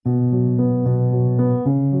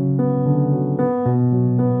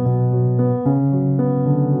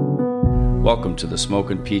welcome to the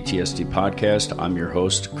Smoking PTSD podcast. I'm your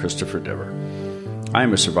host, Christopher Diver. I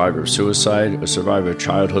am a survivor of suicide, a survivor of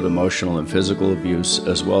childhood emotional and physical abuse,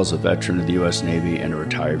 as well as a veteran of the U.S. Navy and a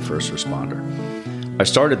retired first responder. I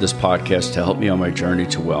started this podcast to help me on my journey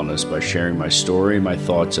to wellness by sharing my story, my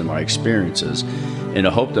thoughts, and my experiences in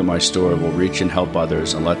the hope that my story will reach and help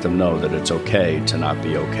others and let them know that it's okay to not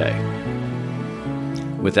be okay.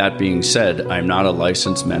 With that being said, I am not a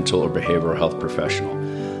licensed mental or behavioral health professional.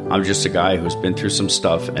 I'm just a guy who's been through some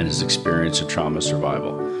stuff and has experienced a trauma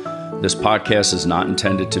survival. This podcast is not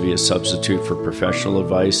intended to be a substitute for professional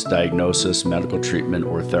advice, diagnosis, medical treatment,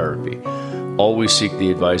 or therapy. Always seek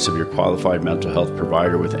the advice of your qualified mental health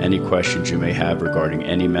provider with any questions you may have regarding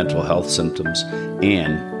any mental health symptoms,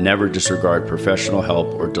 and never disregard professional help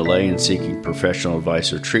or delay in seeking professional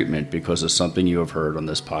advice or treatment because of something you have heard on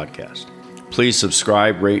this podcast. Please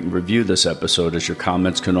subscribe, rate, and review this episode as your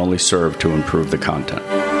comments can only serve to improve the content.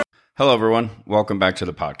 Hello, everyone. Welcome back to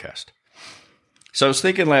the podcast. So I was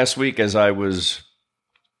thinking last week as I was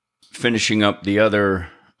finishing up the other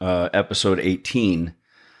episode 18,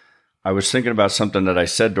 I was thinking about something that I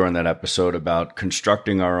said during that episode about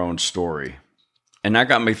constructing our own story. And that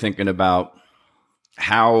got me thinking about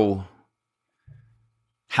how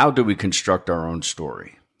do we construct our own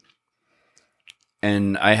story?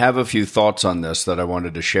 And I have a few thoughts on this that I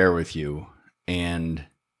wanted to share with you. And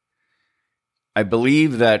I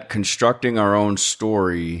believe that constructing our own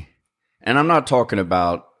story, and I'm not talking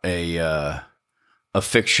about a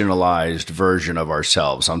fictionalized version of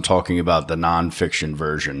ourselves. I'm talking about the nonfiction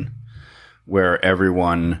version where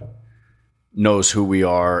everyone knows who we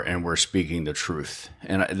are and we're speaking the truth.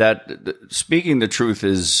 And that speaking the truth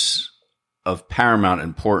is of paramount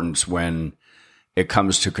importance when it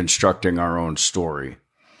comes to constructing our own story.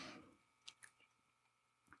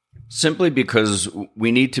 Simply because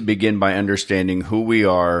we need to begin by understanding who we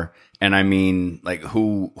are, and I mean like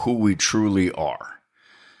who we truly are.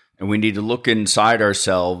 And we need to look inside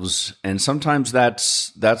ourselves, and sometimes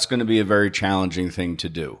that's going to be a very challenging thing to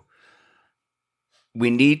do. We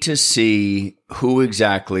need to see who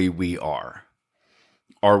exactly we are.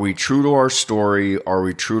 Are we true to our story? Are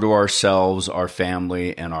we true to ourselves, our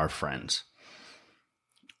family, and our friends?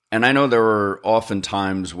 And I know there were often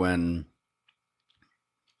times when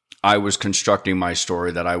I was constructing my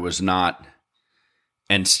story that I was not,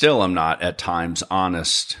 and still am not at times,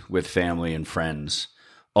 honest with family and friends,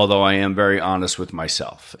 although I am very honest with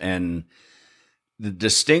myself. And the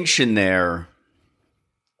distinction there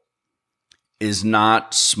is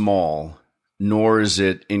not small, nor is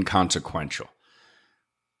it inconsequential.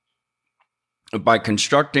 By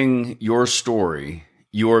constructing your story,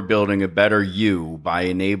 you are building a better you by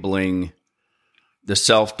enabling the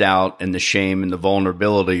self-doubt and the shame and the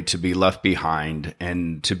vulnerability to be left behind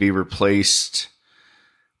and to be replaced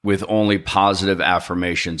with only positive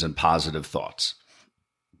affirmations and positive thoughts.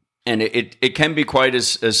 And it can be quite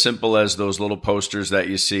as simple as those little posters that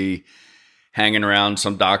you see hanging around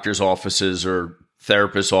some doctor's offices or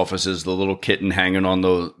therapist offices, the little kitten hanging on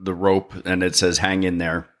the rope and it says, "Hang in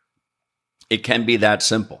there." It can be that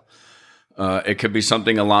simple. It could be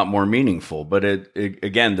something a lot more meaningful, but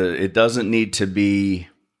it doesn't need to be.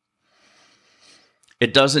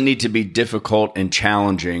 It doesn't need to be difficult and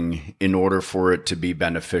challenging in order for it to be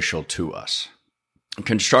beneficial to us.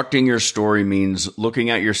 Constructing your story means looking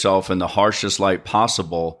at yourself in the harshest light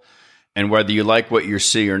possible, and whether you like what you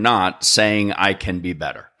see or not, saying I can be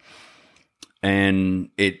better. And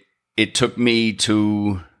it took me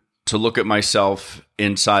to look at myself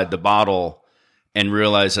inside the bottle and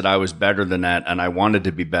realize that I was better than that, and I wanted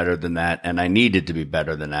to be better than that, and I needed to be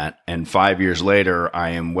better than that. And 5 years later, I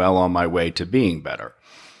am well on my way to being better.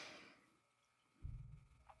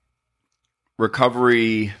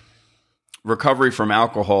 Recovery from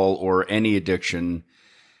alcohol or any addiction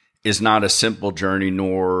is not a simple journey,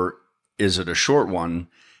 nor is it a short one.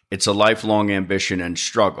 It's a lifelong ambition and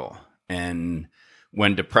struggle. And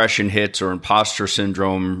when depression hits or imposter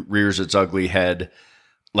syndrome rears its ugly head,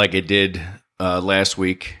 like it did last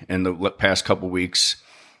week and the past couple weeks,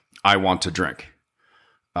 I want to drink.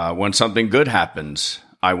 When something good happens,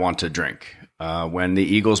 I want to drink. When the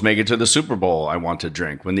Eagles make it to the Super Bowl, I want to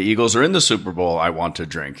drink. When the Eagles are in the Super Bowl, I want to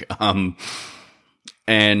drink.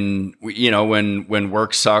 And you know, when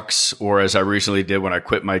work sucks, or as I recently did when I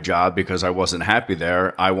quit my job because I wasn't happy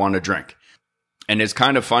there, I want to drink. And it's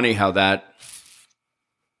kind of funny how that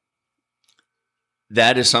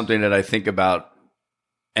is something that I think about.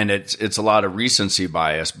 And it's a lot of recency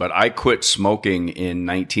bias, but I quit smoking in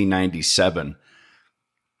 1997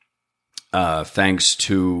 thanks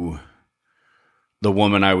to the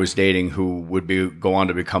woman I was dating who would go on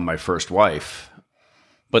to become my first wife.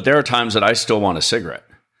 But there are times that I still want a cigarette.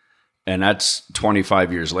 And that's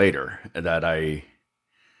 25 years later that I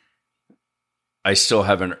still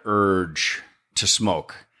have an urge to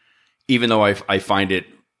smoke, even though I find it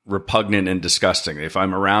repugnant and disgusting. If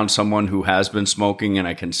I'm around someone who has been smoking and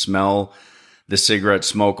I can smell the cigarette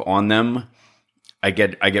smoke on them, I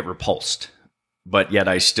get repulsed. But yet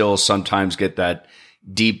I still sometimes get that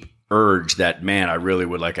deep urge that, man, I really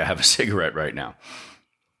would like to have a cigarette right now.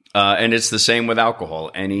 And it's the same with alcohol.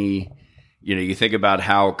 You think about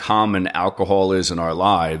how common alcohol is in our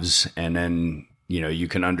lives, and then, you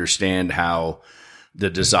can understand how the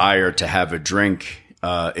desire to have a drink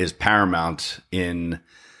is paramount in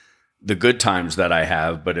the good times that I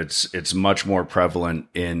have, but it's much more prevalent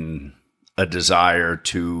in a desire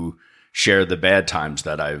to share the bad times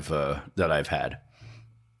that I've had.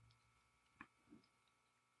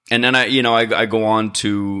 And then I go on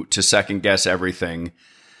to second guess everything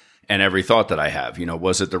and every thought that I have.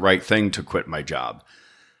 Was it the right thing to quit my job?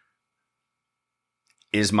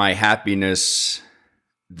 Is my happiness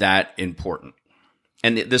that important?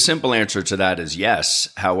 And the simple answer to that is yes.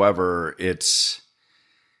 However, it's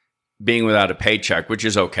being without a paycheck, which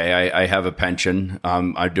is okay. I have a pension.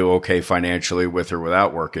 I do okay financially with or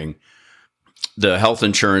without working. The health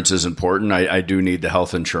insurance is important. I do need the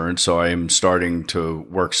health insurance, so I am starting to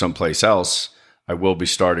work someplace else. I will be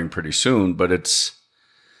starting pretty soon, but it's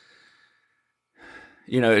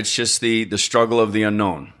just the struggle of the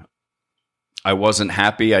unknown. I wasn't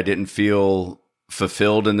happy. I didn't feel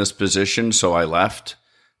fulfilled in this position, so I left.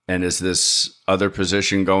 And is this other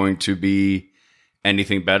position going to be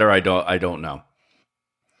anything better? I don't know.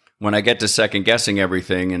 When I get to second guessing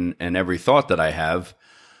everything and every thought that I have,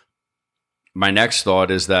 my next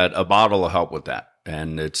thought is that a bottle will help with that.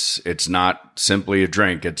 And it's not simply a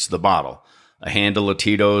drink, it's the bottle. A handle of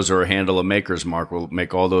Tito's or a handle of Maker's Mark will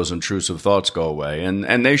make all those intrusive thoughts go away.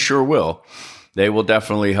 And they sure will. They will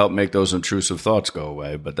definitely help make those intrusive thoughts go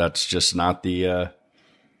away. But that's just not the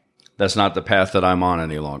path that I'm on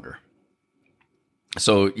any longer.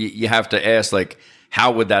 So you have to ask,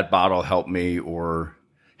 how would that bottle help me, or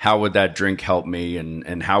how would that drink help me,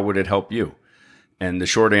 and how would it help you? And the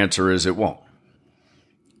short answer is it won't.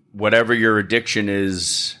 Whatever your addiction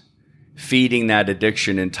is, feeding that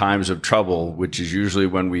addiction in times of trouble, which is usually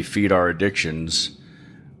when we feed our addictions,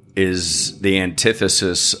 is the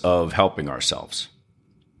antithesis of helping ourselves.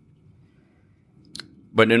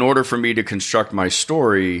 But in order for me to construct my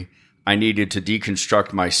story, I needed to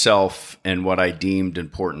deconstruct myself and what I deemed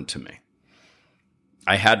important to me.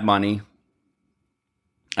 I had money.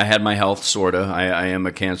 I had my health, sort of. I am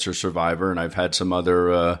a cancer survivor, and I've had some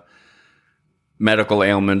other medical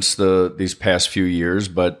ailments these past few years,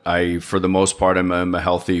 but for the most part, I'm a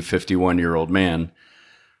healthy 51-year-old man.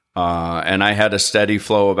 And I had a steady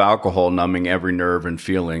flow of alcohol numbing every nerve and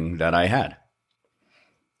feeling that I had.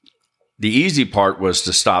 The easy part was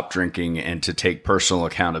to stop drinking and to take personal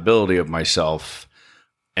accountability of myself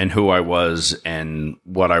and who I was and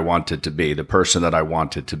what I wanted to be, the person that I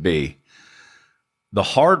wanted to be. The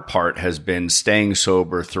hard part has been staying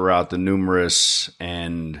sober throughout the numerous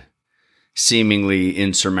and seemingly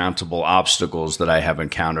insurmountable obstacles that I have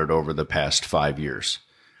encountered over the past 5 years.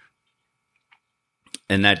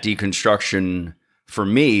 And that deconstruction for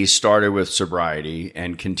me started with sobriety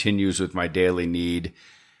and continues with my daily need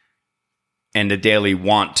and a daily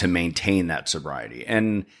want to maintain that sobriety.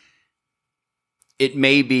 And it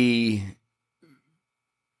may be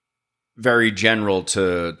very general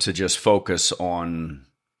to just focus on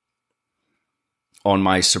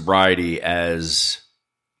my sobriety as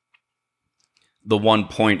the one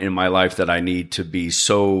point in my life that I need to be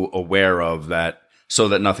so aware of that, so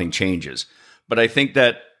that nothing changes. But I think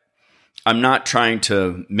that I'm not trying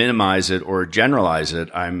to minimize it or generalize it.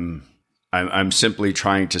 I'm simply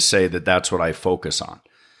trying to say that that's what I focus on.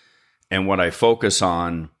 And what I focus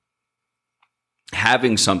on,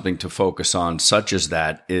 having something to focus on such as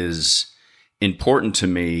that, is important to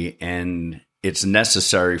me, and it's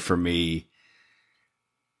necessary for me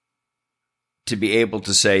to be able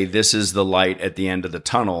to say, this is the light at the end of the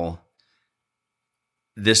tunnel.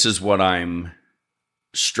 This is what I'm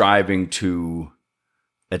striving to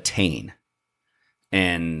attain.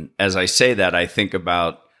 And as I say that, I think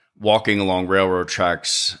about walking along railroad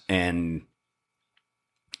tracks, and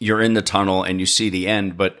you're in the tunnel and you see the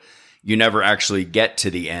end, but you never actually get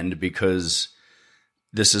to the end because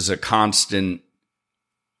this is a constant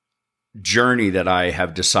journey that I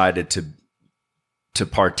have decided to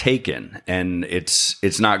partake in, and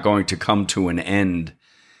it's not going to come to an end.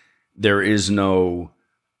 There is no,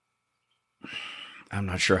 I'm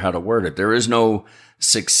not sure how to word it. There is no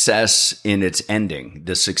success in its ending.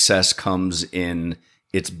 The success comes in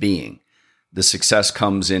It's being. The success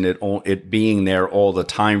comes in it being there all the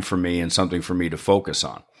time for me and something for me to focus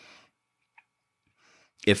on.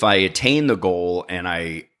 If I attain the goal and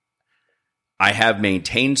I have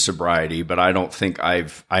maintained sobriety, but I don't think I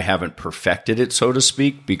haven't perfected it, so to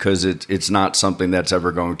speak, because it's not something that's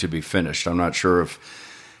ever going to be finished. I'm not sure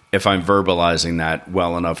if I'm verbalizing that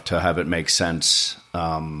well enough to have it make sense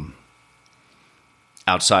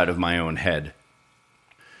outside of my own head.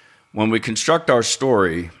 When we construct our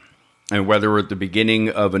story, and whether we're at the beginning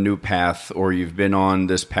of a new path or you've been on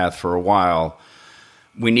this path for a while,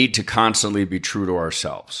 we need to constantly be true to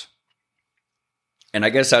ourselves. And I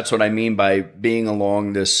guess that's what I mean by being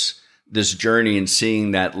along this journey and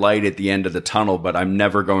seeing that light at the end of the tunnel, but I'm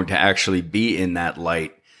never going to actually be in that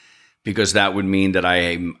light, because that would mean that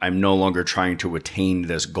I'm no longer trying to attain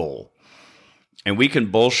this goal. And we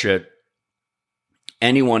can bullshit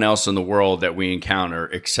anyone else in the world that we encounter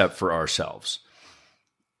except for ourselves.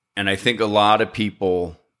 And I think a lot of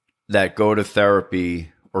people that go to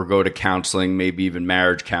therapy or go to counseling, maybe even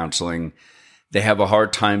marriage counseling, they have a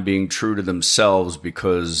hard time being true to themselves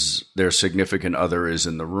because their significant other is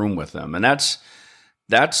in the room with them. And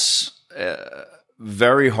that's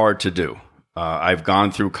very hard to do. I've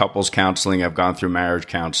gone through couples counseling. I've gone through marriage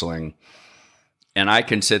counseling. And I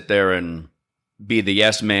can sit there and be the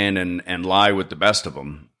yes man and lie with the best of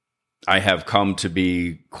them. I have come to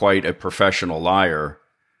be quite a professional liar.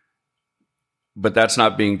 But that's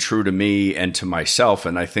not being true to me and to myself.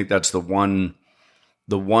 And I think that's the one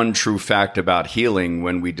true fact about healing,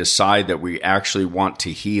 when we decide that we actually want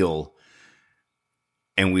to heal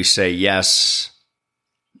and we say, yes,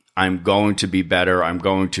 I'm going to be better, I'm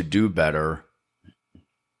going to do better.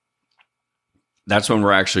 That's when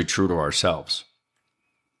we're actually true to ourselves.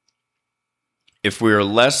 If we are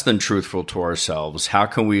less than truthful to ourselves, how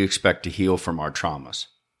can we expect to heal from our traumas?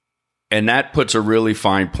 And that puts a really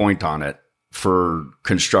fine point on it for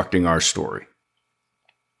constructing our story.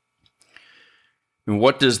 And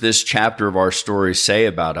what does this chapter of our story say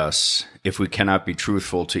about us if we cannot be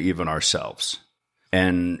truthful to even ourselves?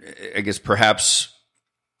 And I guess perhaps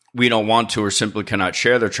we don't want to or simply cannot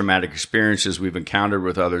share the traumatic experiences we've encountered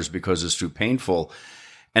with others because it's too painful,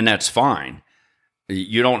 and that's fine.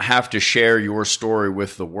 You don't have to share your story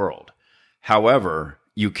with the world. However,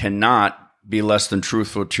 you cannot be less than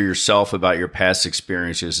truthful to yourself about your past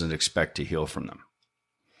experiences and expect to heal from them.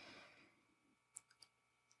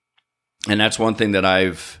 And that's one thing that I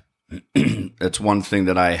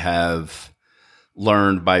have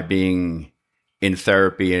learned by being in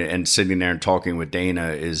therapy and sitting there and talking with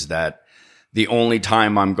Dana, is that the only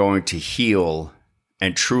time I'm going to heal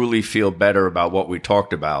and truly feel better about what we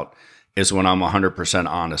talked about is when I'm 100%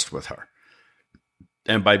 honest with her.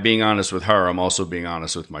 And by being honest with her, I'm also being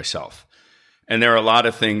honest with myself. And there are a lot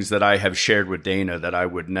of things that I have shared with Dana that I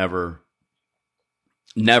would never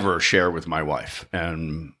share with my wife.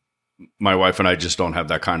 And my wife and I just don't have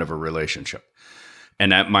that kind of a relationship.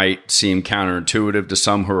 And that might seem counterintuitive to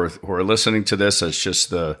some who are listening to this.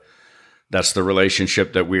 That's the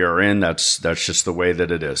relationship that we are in. That's just the way that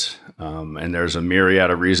it is. And there's a myriad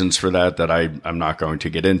of reasons for that I'm not going to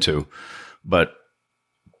get into. But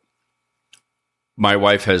my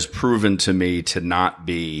wife has proven to me to not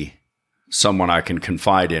be someone I can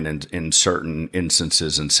confide in certain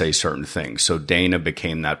instances and say certain things. So Dana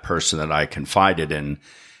became that person that I confided in,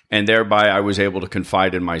 and thereby I was able to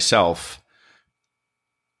confide in myself,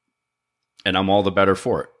 and I'm all the better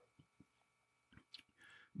for it.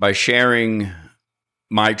 By sharing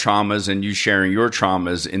my traumas and you sharing your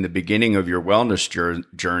traumas in the beginning of your wellness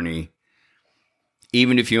journey,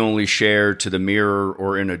 even if you only share to the mirror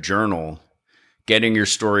or in a journal, getting your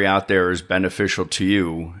story out there is beneficial to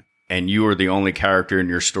you, and you are the only character in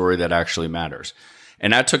your story that actually matters.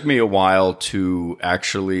 And that took me a while to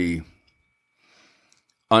actually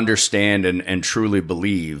understand and truly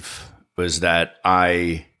believe, was that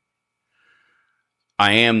I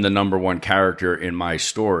am the number one character in my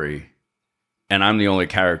story, and I'm the only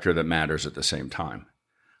character that matters at the same time.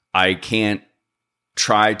 I can't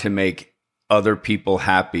try to make other people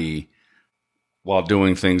happy while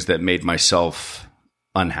doing things that made myself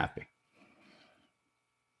unhappy.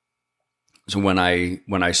 So when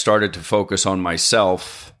I started to focus on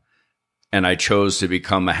myself and I chose to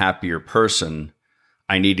become a happier person,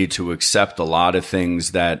 I needed to accept a lot of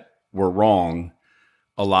things that were wrong,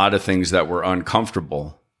 a lot of things that were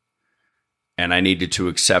uncomfortable, and I needed to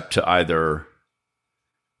accept I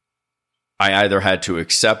either had to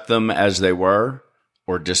accept them as they were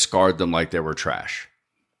or discard them like they were trash.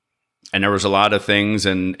 And there was a lot of things,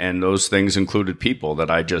 and those things included people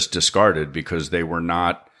that I just discarded because they were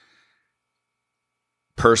not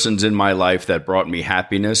persons in my life that brought me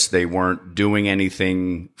happiness. They weren't doing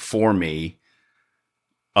anything for me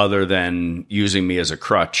other than using me as a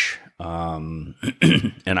crutch. And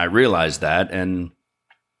I realized that, and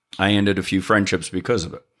I ended a few friendships because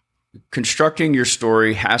of it. Constructing your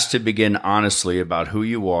story has to begin honestly about who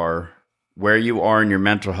you are, where you are in your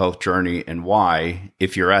mental health journey, and why,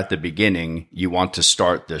 if you're at the beginning, you want to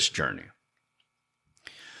start this journey.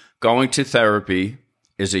 Going to therapy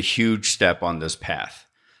is a huge step on this path.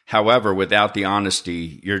 However, without the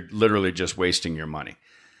honesty, you're literally just wasting your money.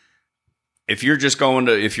 If you're just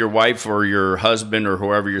if your wife or your husband or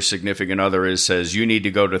whoever your significant other is says you need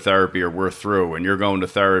to go to therapy or we're through, and you're going to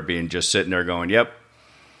therapy and just sitting there going, yep,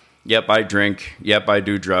 I drink, yep, I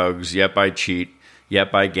do drugs, yep, I cheat,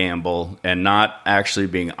 yep, I gamble, and not actually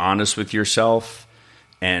being honest with yourself.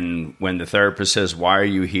 And when the therapist says, why are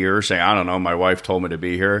you here? Saying, I don't know, my wife told me to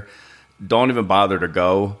be here. Don't even bother to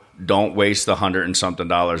go. Don't waste the $100 and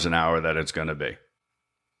something an hour that it's going to be.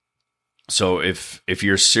 So if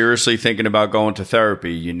you're seriously thinking about going to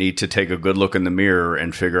therapy, you need to take a good look in the mirror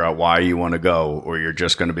and figure out why you want to go, or you're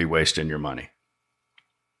just going to be wasting your money.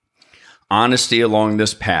 Honesty along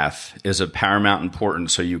this path is of paramount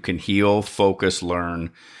importance so you can heal, focus,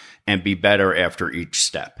 learn, and be better after each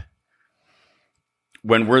step.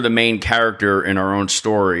 When we're the main character in our own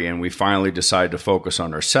story and we finally decide to focus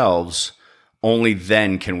on ourselves, only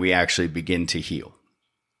then can we actually begin to heal.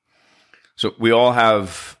 So we all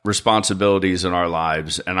have responsibilities in our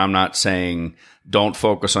lives, and I'm not saying don't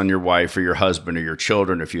focus on your wife or your husband or your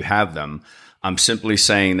children if you have them. I'm simply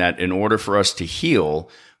saying that in order for us to heal,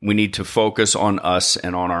 we need to focus on us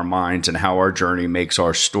and on our minds and how our journey makes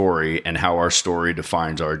our story and how our story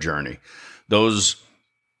defines our journey. Those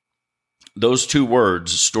two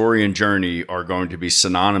words, story and journey, are going to be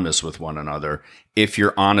synonymous with one another if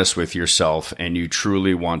you're honest with yourself and you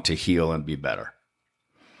truly want to heal and be better.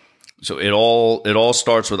 So it all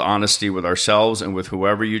starts with honesty with ourselves and with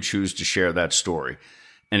whoever you choose to share that story.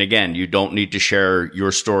 And again, you don't need to share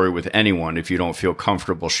your story with anyone if you don't feel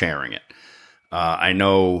comfortable sharing it. I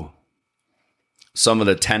know some of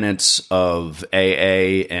the tenets of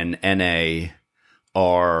AA and NA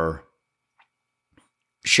are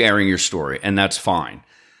sharing your story, and that's fine.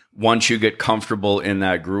 Once you get comfortable in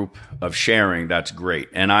that group of sharing, that's great.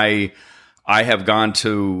 And I have gone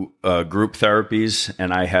to group therapies,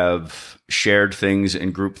 and I have shared things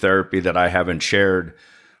in group therapy that I haven't shared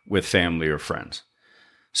with family or friends.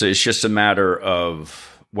 So it's just a matter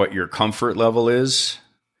of what your comfort level is.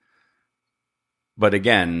 But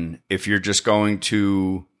again, if you're just going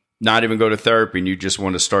to not even go to therapy and you just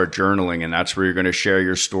want to start journaling and that's where you're going to share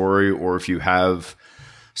your story, or if you have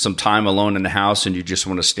some time alone in the house and you just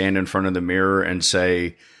want to stand in front of the mirror and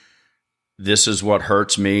say, this is what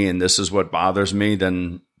hurts me and this is what bothers me,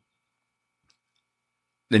 then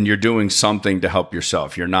you're doing something to help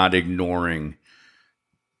yourself. You're not ignoring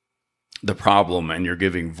the problem, and you're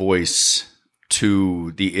giving voice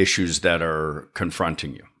to the issues that are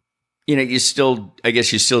confronting you. You know, I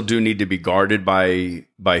guess you still do need to be guarded by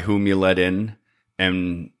whom you let in.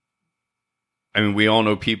 And I mean, we all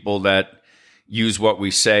know people that use what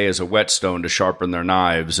we say as a whetstone to sharpen their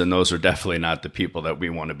knives, and those are definitely not the people that we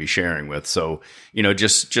want to be sharing with. So, you know,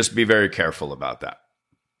 just be very careful about that.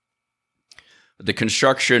 The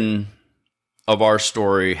construction of our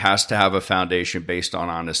story has to have a foundation based on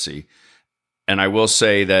honesty. And I will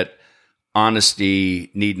say that honesty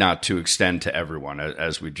need not to extend to everyone,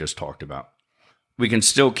 as we just talked about. We can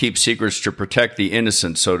still keep secrets to protect the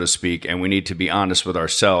innocent, so to speak, and we need to be honest with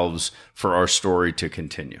ourselves for our story to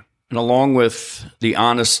continue. And along with the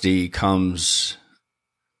honesty comes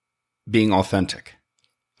being authentic.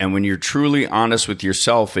 And when you're truly honest with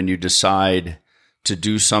yourself and you decide to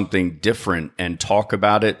do something different and talk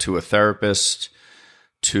about it to a therapist,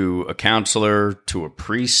 to a counselor, to a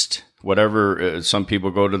priest, whatever, some people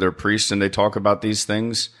go to their priest and they talk about these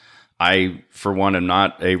things. I, for one, am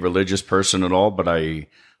not a religious person at all, but I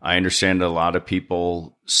understand that a lot of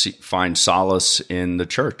people find solace in the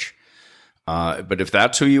church. But if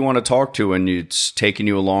that's who you want to talk to and it's taken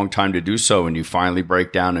you a long time to do so and you finally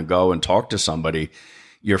break down and go and talk to somebody,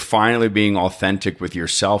 you're finally being authentic with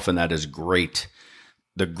yourself, and that is great.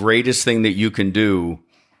 The greatest thing that you can do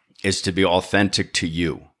is to be authentic to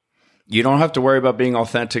you. You don't have to worry about being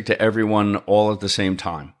authentic to everyone all at the same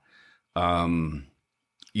time.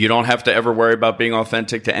 You don't have to ever worry about being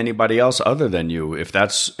authentic to anybody else other than you, if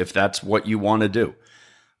that's what you want to do.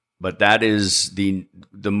 But that is the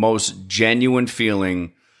most genuine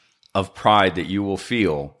feeling of pride that you will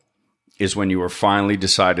feel is when you are finally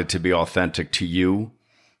decided to be authentic to you,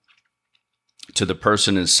 to the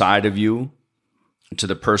person inside of you, to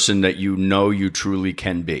the person that you know you truly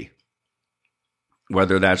can be.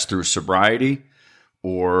 Whether that's through sobriety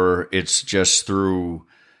or it's just through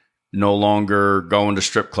no longer going to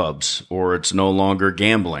strip clubs, or it's no longer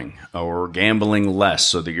gambling, or gambling less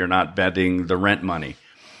so that you're not betting the rent money.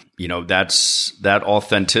 That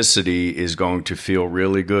authenticity is going to feel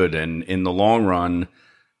really good. And in the long run,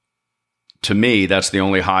 to me, that's the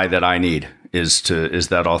only high that I need is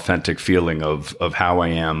that authentic feeling of how I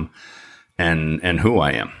am and who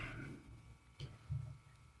I am.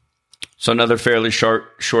 So another fairly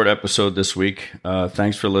short episode this week.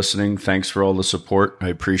 Thanks for listening. Thanks for all the support. I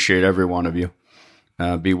appreciate every one of you.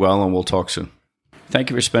 Be well, and we'll talk soon.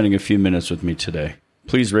 Thank you for spending a few minutes with me today.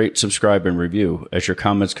 Please rate, subscribe, and review, as your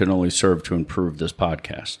comments can only serve to improve this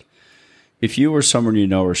podcast. If you or someone you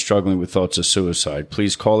know are struggling with thoughts of suicide,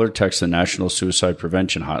 please call or text the National Suicide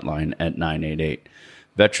Prevention Hotline at 988.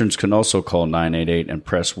 Veterans can also call 988 and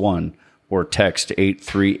press 1 or text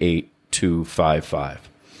 838-255.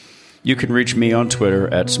 You can reach me on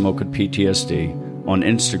Twitter at SmokinPTSD, on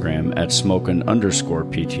Instagram at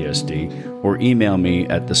Smokin_PTSD, or email me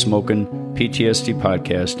at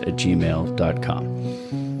thesmokinptsdpodcast@gmail.com.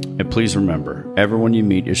 And please remember, everyone you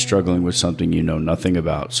meet is struggling with something you know nothing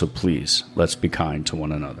about, so please, let's be kind to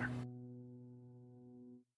one another.